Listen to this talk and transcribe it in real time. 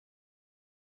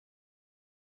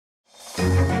Okay,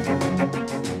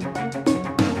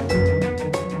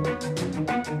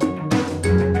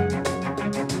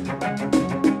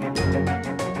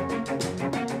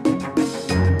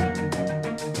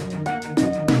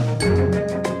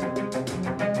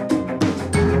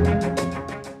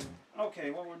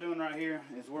 what we're doing right here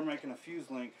is we're making a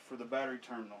fuse link for the battery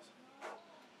terminals.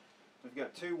 We've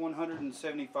got two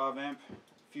 175 amp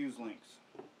fuse links.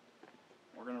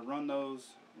 We're going to run those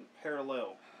in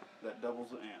parallel. That doubles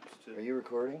the amps. Are you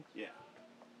recording? Yeah.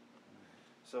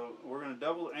 So we're going to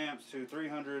double the amps to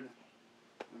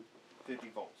 350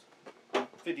 volts.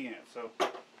 50 amps. So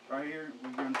right here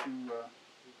we're going to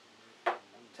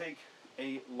take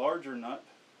a larger nut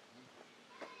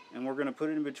and we're going to put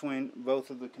it in between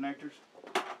both of the connectors.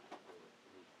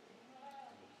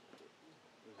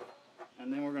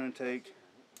 And then we're going to take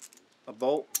a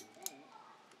bolt,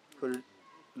 put it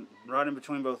right in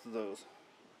between both of those.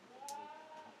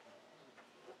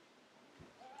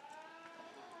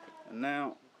 And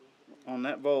now on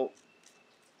that bolt,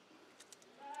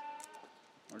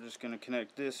 we're just going to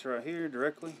connect this right here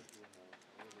directly.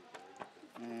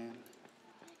 And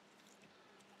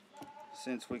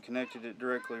since we connected it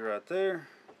directly right there,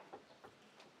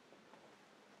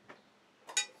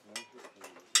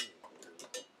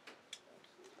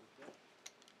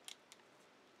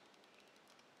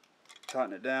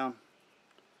 tighten it down,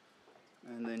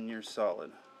 and then you're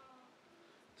solid.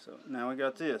 So now we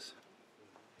got this.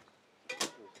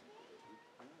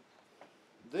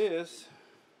 This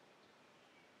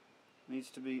needs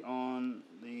to be on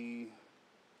the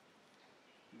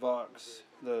box,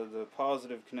 the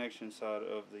positive connection side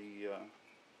of the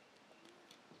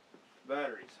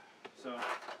batteries. So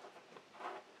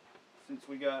since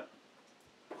we got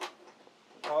the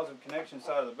positive connection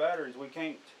side of the batteries, we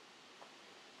can't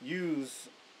use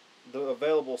the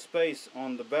available space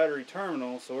on the battery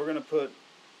terminal, so we're going to put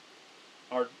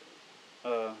our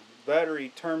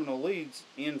battery terminal leads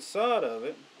inside of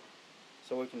it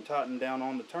so we can tighten down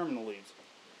on the terminal leads,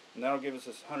 and that'll give us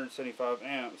this 175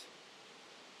 amps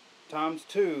times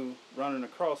 2 running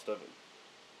across of it.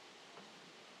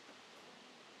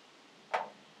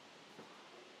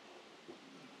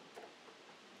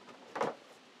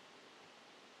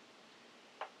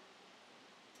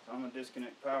 So I'm going to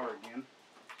disconnect power again.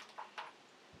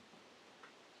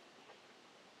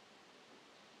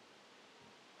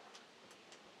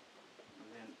 And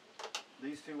then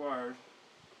these two wires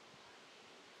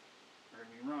are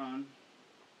going to be run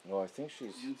Well, I think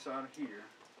she's inside of here.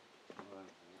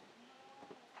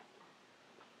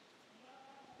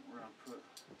 We're going to put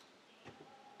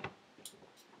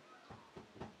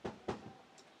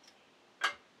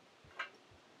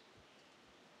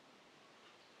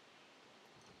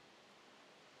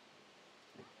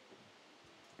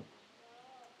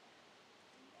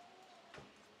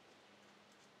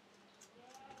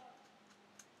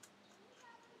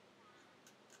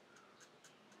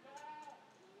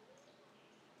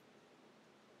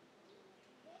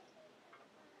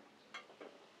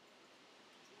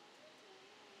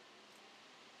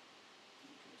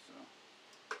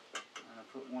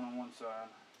put one on one side,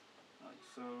 like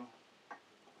so.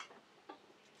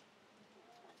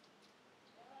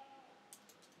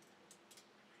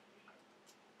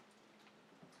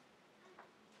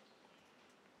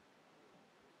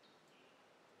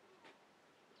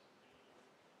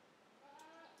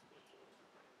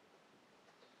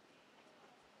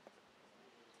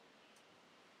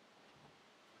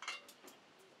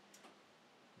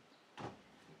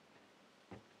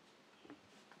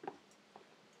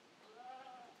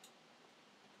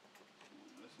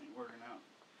 Working out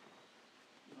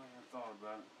the way I thought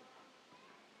about it.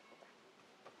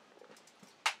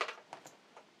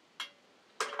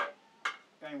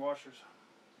 Got any washers?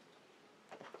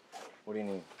 What do you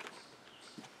need?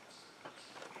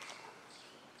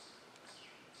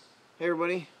 Hey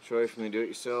everybody, Troy from the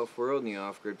Do-It-Yourself World and the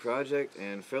Off-Grid Project,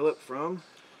 and Philip from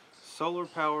Solar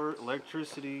Power,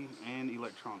 Electricity, and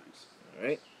Electronics.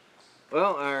 Alright.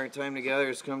 Well, our time together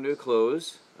has come to a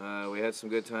close. We had some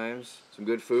good times, some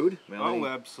good food. Melanie, oh,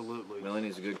 absolutely.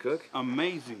 Melanie's a good cook.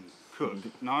 Amazing cook.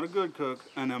 Not a good cook,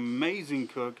 an amazing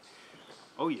cook.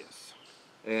 Oh, yes.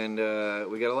 And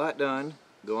we got a lot done.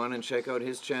 Go on and check out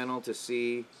his channel to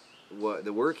see what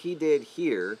the work he did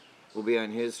here will be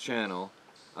on his channel.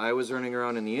 I was running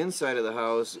around in the inside of the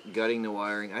house, gutting the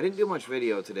wiring. I didn't do much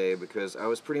video today because I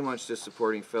was pretty much just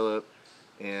supporting Philip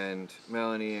and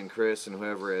Melanie and Chris and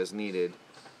whoever as needed,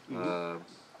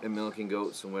 and milking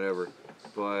goats and whatever.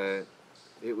 But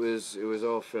it was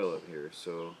all Philip here,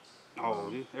 so.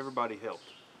 Oh, everybody helped.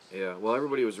 Yeah, well,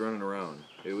 everybody was running around.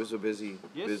 It was a busy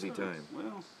Yes, sir. time.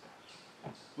 Well,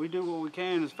 we do what we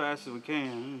can as fast as we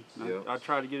can. Yep. I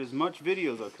try to get as much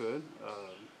video as I could,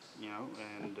 you know,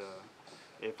 and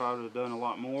if I would have done a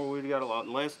lot more, we'd got a lot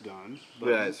less done. But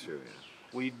Yeah, that's true. Yeah.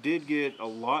 we did get a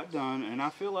lot done, and I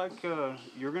feel like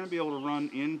you're going to be able to run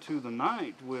into the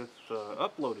night with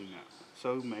uploading now.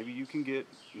 So maybe you can get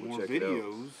more check it out.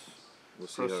 videos We'll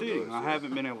see how it proceeding. goes, I yeah.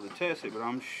 haven't been able to test it, but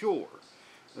I'm sure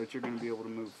that you're going to be able to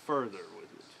move further with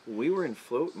it We were in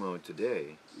float mode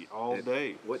today. all At-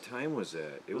 day. What time was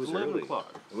that? It was 11 early.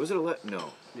 o'clock. Was it 11?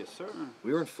 No. Yes, sir.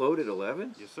 We were in float at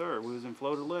 11? Yes, sir. We was in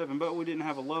float 11, but we didn't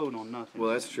have a load on nothing.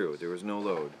 Well, that's true. There was no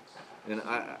load. And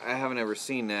I haven't ever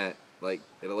seen that, like,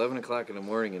 at 11 o'clock in the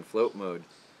morning in float mode.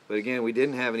 But again, we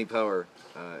didn't have any power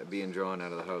being drawn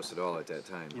out of the house at all at that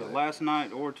time. Yeah, but last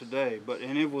night or today,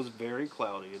 and it was very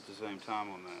cloudy at the same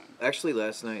time on that. actually,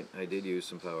 last night I did use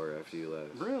some power after you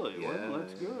left. Really? Yeah, Well,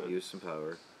 that's I good. used some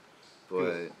power.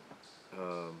 But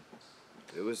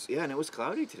it was, yeah, and it was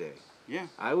cloudy today. Yeah.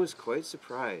 I was quite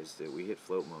surprised that we hit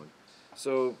float mode.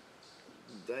 So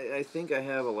I think I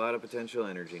have a lot of potential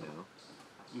energy now.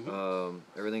 Mhm.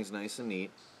 Everything's nice and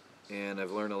neat, and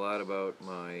I've learned a lot about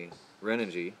my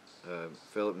Renogy.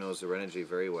 Philip knows the Renogy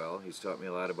very well. He's taught me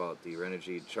a lot about the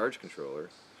Renogy charge controller.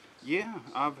 Yeah,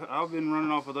 I've been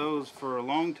running off of those for a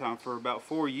long time, for about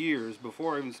 4 years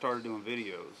before I even started doing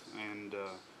videos, and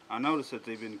I noticed that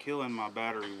they've been killing my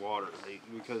battery water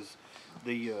because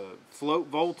the float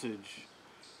voltage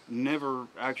never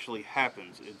actually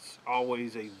happens. It's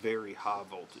always a very high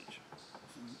voltage.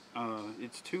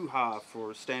 It's too high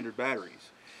for standard batteries.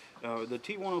 The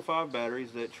T105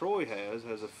 batteries that Troy has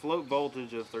a float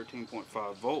voltage of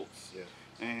 13.5 volts. Yeah.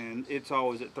 And it's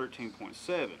always at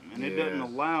 13.7, and it doesn't Yeah.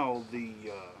 allow the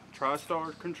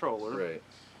TriStar controller Right.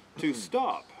 to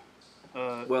stop.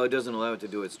 Well, it doesn't allow it to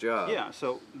do its job. Yeah,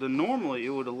 so normally it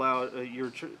would allow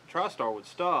your TriStar would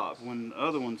stop when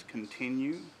other ones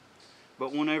continue,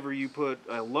 but whenever you put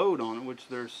a load on it, which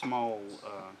they're small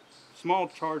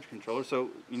charge controllers, so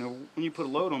you know when you put a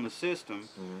load on the system,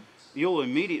 you'll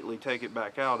immediately take it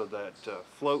back out of that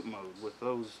float mode with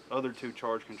those other two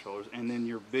charge controllers, and then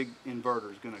your big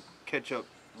inverter is going to catch up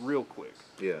real quick.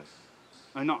 Yeah.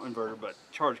 Not inverter, but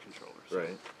charge controllers.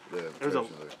 Right. The There's charge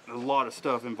controller. a lot of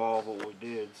stuff involved what we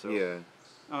did. So Yeah.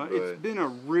 it's been a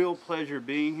real pleasure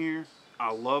being here.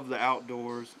 I love the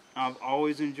outdoors. I've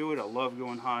always enjoyed it. I love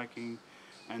going hiking,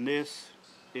 and this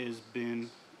has been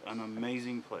an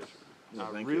amazing pleasure. Well,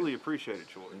 I thank really you. appreciate it,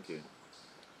 Troy. Thank you.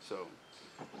 So,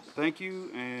 thank you,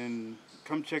 and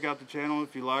come check out the channel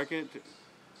if you like it.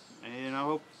 And I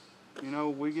hope, you know,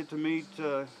 we get to meet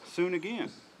soon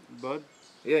again. But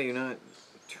Yeah, you're not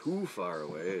too far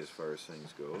away as far as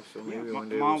things go, so maybe yeah, one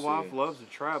day my we'll wife see. loves to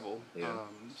travel. Yeah.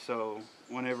 So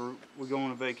whenever we go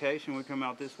on a vacation, we come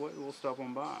out this way, we'll stop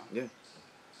on by. Yeah.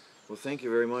 Well, thank you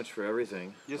very much for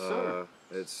everything. Yes, sir.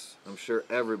 I'm sure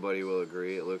everybody will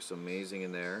agree. It looks amazing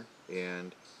in there,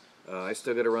 and I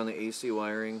still got to run the AC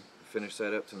wiring, finish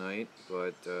that up tonight.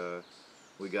 But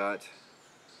we got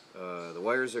the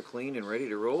wires are clean and ready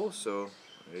to roll, so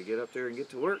I gotta get up there and get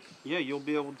to work. Yeah, you'll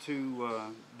be able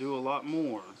to do a lot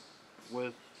more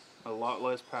with a lot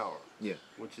less power. Yeah.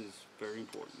 Which is very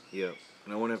important. Yeah,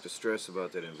 and I won't have to stress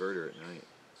about that inverter at night.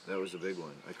 That was the big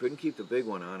one. I couldn't keep the big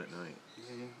one on at night.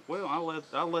 Yeah. Well,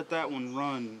 I let that one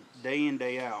run day in,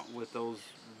 day out with those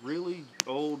really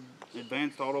old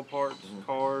Advanced Auto Parts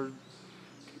cars,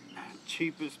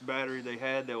 cheapest battery they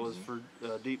had that was for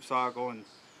deep cycle, and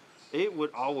it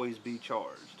would always be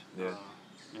charged. Yeah.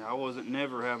 I wasn't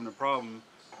never having a problem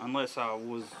unless I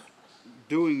was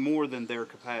doing more than their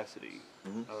capacity.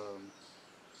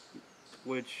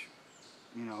 Which,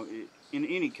 you know, in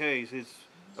any case, it's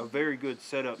a very good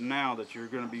setup now that you're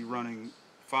going to be running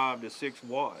 5 to 6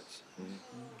 watts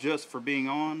just for being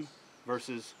on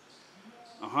versus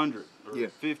 100 or Yeah,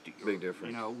 50. big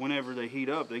difference. You know, whenever they heat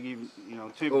up, they give, you know,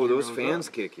 temperature Oh, those goes fans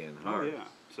up. kick in Oh, hard. yeah.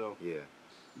 So Yeah.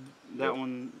 that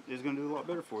one is going to do a lot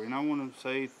better for you. And I want to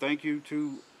say thank you to,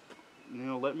 you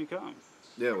know, let me come.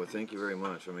 Yeah, well, thank you very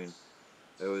much. I mean,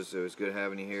 it was good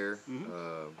having you here.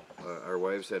 Our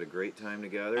wives had a great time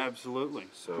together. Absolutely.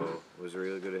 So it was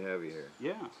really good to have you here.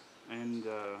 Yeah. And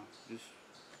just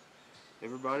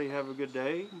everybody have a good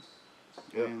day.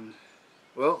 Yeah. And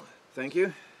Well, thank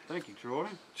you. thank you, Troy.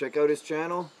 Check out his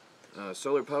channel,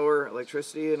 Solar Power,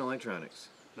 Electricity, and Electronics.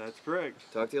 That's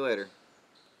correct. Talk to you later.